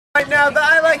Right now,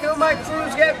 I like how my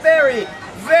crews get very,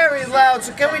 very loud.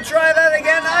 So can we try that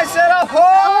again? I said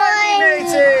ahoy,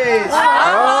 mateys!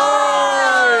 Ahoy!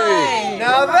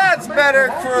 Now that's better,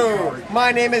 crew.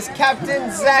 My name is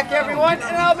Captain Zach, everyone,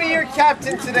 and I'll be your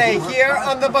captain today here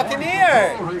on the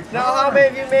Buccaneer. Now, how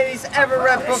many of you mateys ever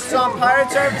read books on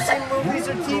pirates or ever seen movies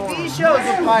or TV shows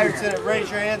with pirates in it? Raise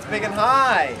your hands big and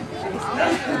high.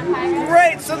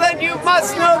 Great, so then you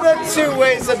must know the two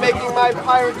ways of making my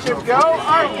pirate ship go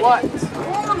are what?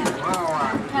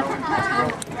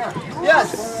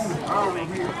 Yes.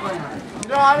 You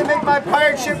know how to make my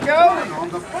pirate ship go?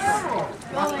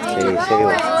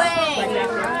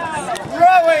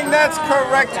 Rowing, that's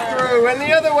correct, crew. And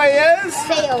the other way is?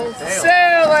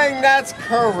 Sailing, that's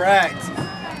correct.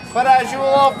 But as you will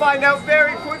all find out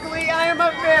very quickly, I am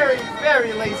a very,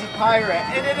 very lazy pirate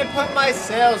and didn't put my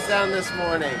sails down this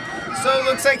morning. So it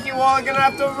looks like you all are going to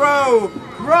have to row,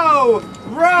 row,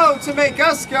 row to make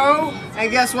us go. And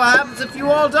guess what happens if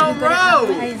you all don't row?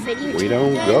 We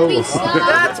don't go.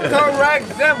 That's correct,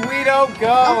 then we don't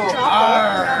go.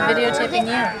 Videotaping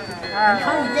you.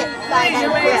 Please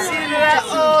remain seated at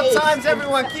all times,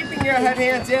 everyone, keeping your head,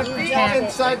 hands, and feet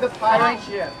inside the pirate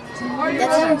ship. Are you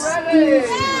all ready?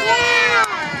 Yeah!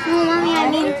 Mommy, I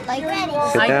mean, like,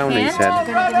 Sit down, he said.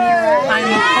 I'm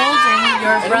holding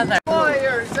your brother.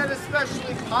 Lawyers, and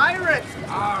especially pirates.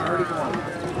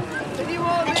 Can you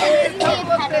all name a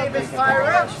couple of famous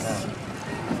pirates?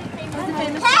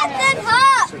 Captain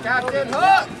Hook! Captain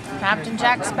Hook! Captain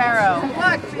Jack Sparrow.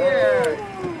 Blackbeard!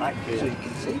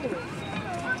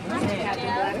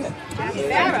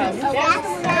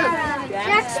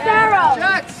 Jack Sparrow!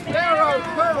 Jack Sparrow,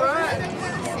 correct!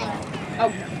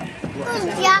 Who's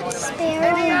Jack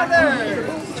Sparrow? Any others?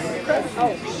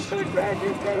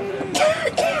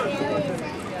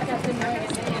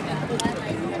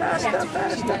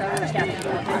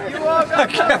 You all got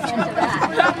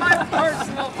my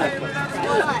personal favorite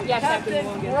everyone. Captain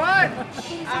Crunch!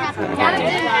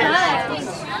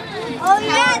 Oh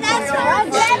yeah, that's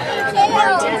what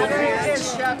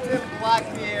Captain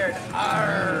Blackbeard.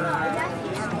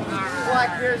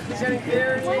 Blackbeard's getting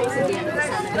very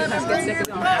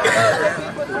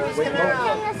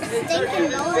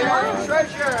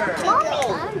treasure.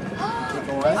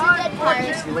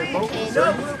 Unfortunately, no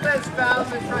group has found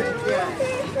the treasure yet.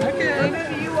 Okay,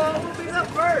 maybe you all will be the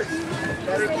first.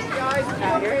 Better keep your eyes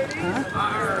peeled, baby.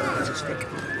 It's a stick.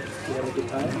 You have a good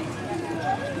time?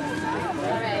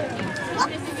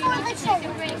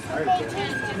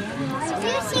 If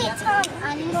you see it turn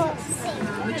on, you will see.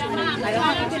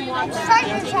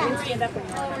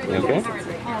 You okay?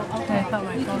 Okay, I thought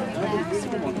my phone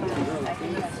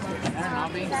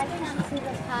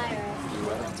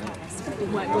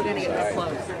We're gonna get real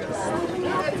close.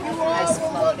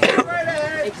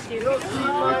 You'll see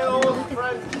my old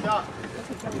friend Chuck.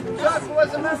 Chuck was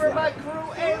a member of my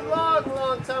crew a long,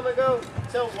 long time ago,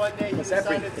 till one day he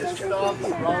decided to stop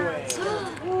rowing.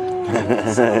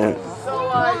 So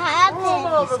I threw him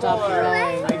overboard.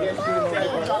 I guess you would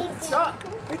say, Chuck.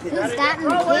 Who's that in the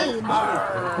cage?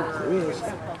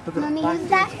 Mommy, who's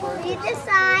that? You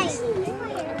decide.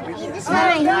 You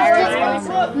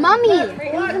decide. Mommy,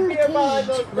 who's in the cage?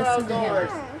 Listen to him.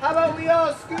 How about we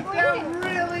all scoot down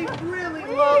really, really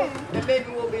low, and maybe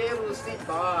we'll be able to sneak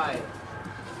by.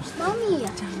 Mommy.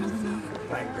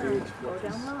 Go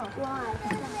down low. Why?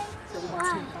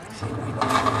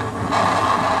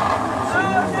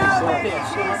 Oh no, baby,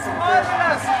 she's smothering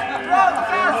us! Row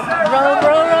faster! Row,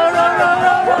 row, row, row, row,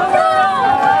 row, row,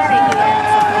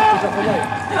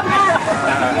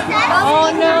 Oh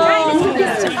no!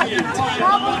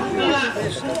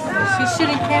 She's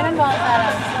shooting cannonballs at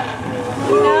us.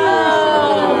 No!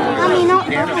 Mommy, not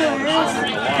over.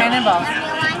 Cannonballs.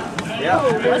 Yeah.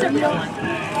 Those are real ones.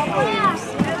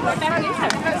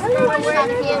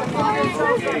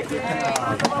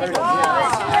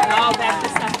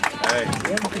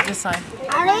 Look at this sign.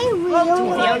 Are they real?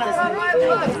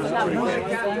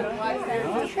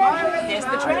 There's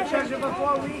the treasure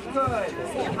before we could.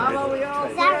 How about we all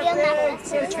Is that real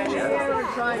necklace? and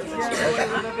try and get away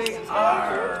with a big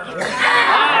R?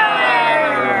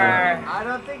 I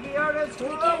don't think he heard us.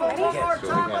 One more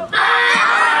time.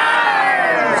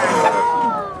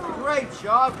 Great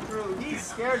job, crew. He's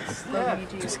scared stiff.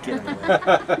 Just kidding.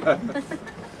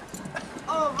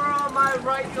 Over on my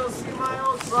right, you'll see my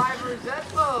old driver's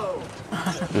Edmo.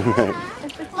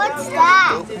 What's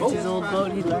that? It's his old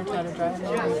boat he learned how to drive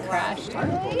and he crashed. But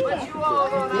you all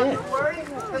don't have to worry,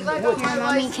 because I got my Mommy,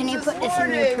 license can you put this in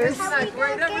your morning. purse? Isn't that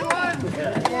great, everyone?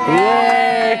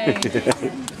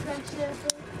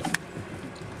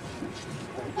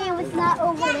 Hey, what's that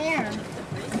over there?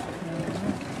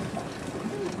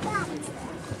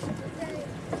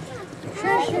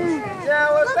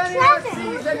 Now, if anyone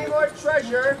sees any more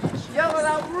treasure, yell it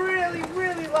out really,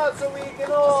 really loud so we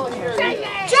can all hear it. Treasure!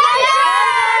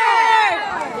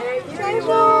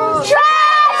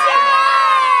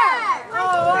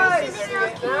 Oh, I see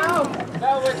it now.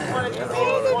 That was funny.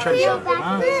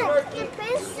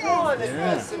 Swan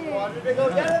invested in water to go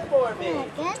get it for me.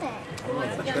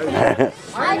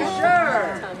 Are you sure?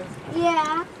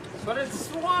 Yeah. But it's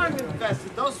swan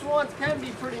infested. Those swans can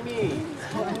be pretty mean.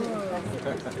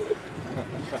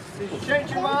 Did you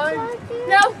change your mind?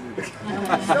 No.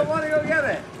 Still want to go get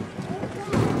it?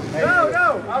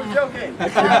 No, I was joking.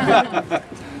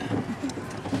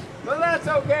 But that's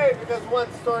okay, because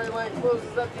once Storyland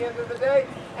closes at the end of the day,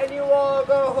 and you all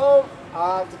go home,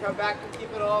 I'll have to come back and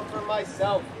keep it all for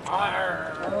myself.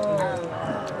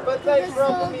 But thanks for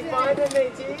helping me find it,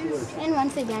 mateys. And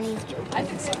once again, he's joking. I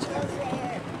think so.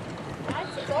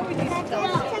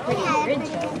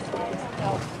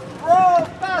 Roll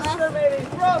faster, mateys!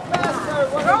 Roll faster!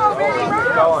 Where are we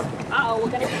going? Uh-oh,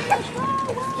 we're going to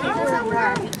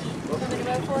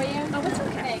go for you. Oh, it's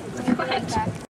okay. Go ahead.